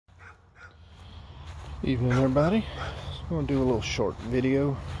Evening, everybody. Just going to do a little short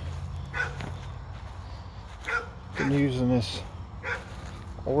video. Been using this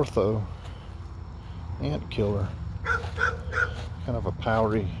Ortho ant killer. Kind of a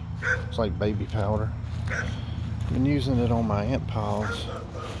powdery, it's like baby powder. Been using it on my ant piles.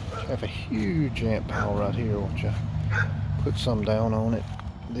 I have a huge ant pile right here, which I put some down on it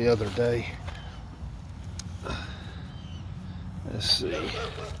the other day. Let's see.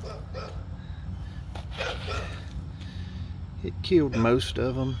 It killed most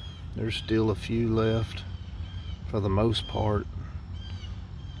of them. There's still a few left. For the most part,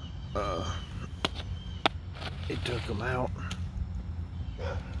 it took them out.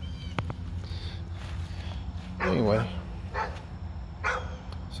 Anyway,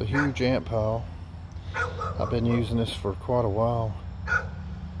 it's a huge ant pile. I've been using this for quite a while.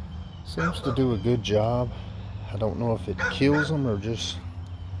 Seems to do a good job. I don't know if it kills them or just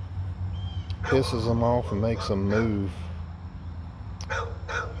pisses them off and makes them move.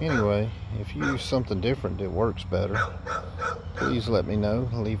 Anyway, if you use something different that works better, please let me know.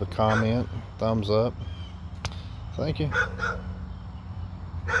 Leave a comment, thumbs up. Thank you.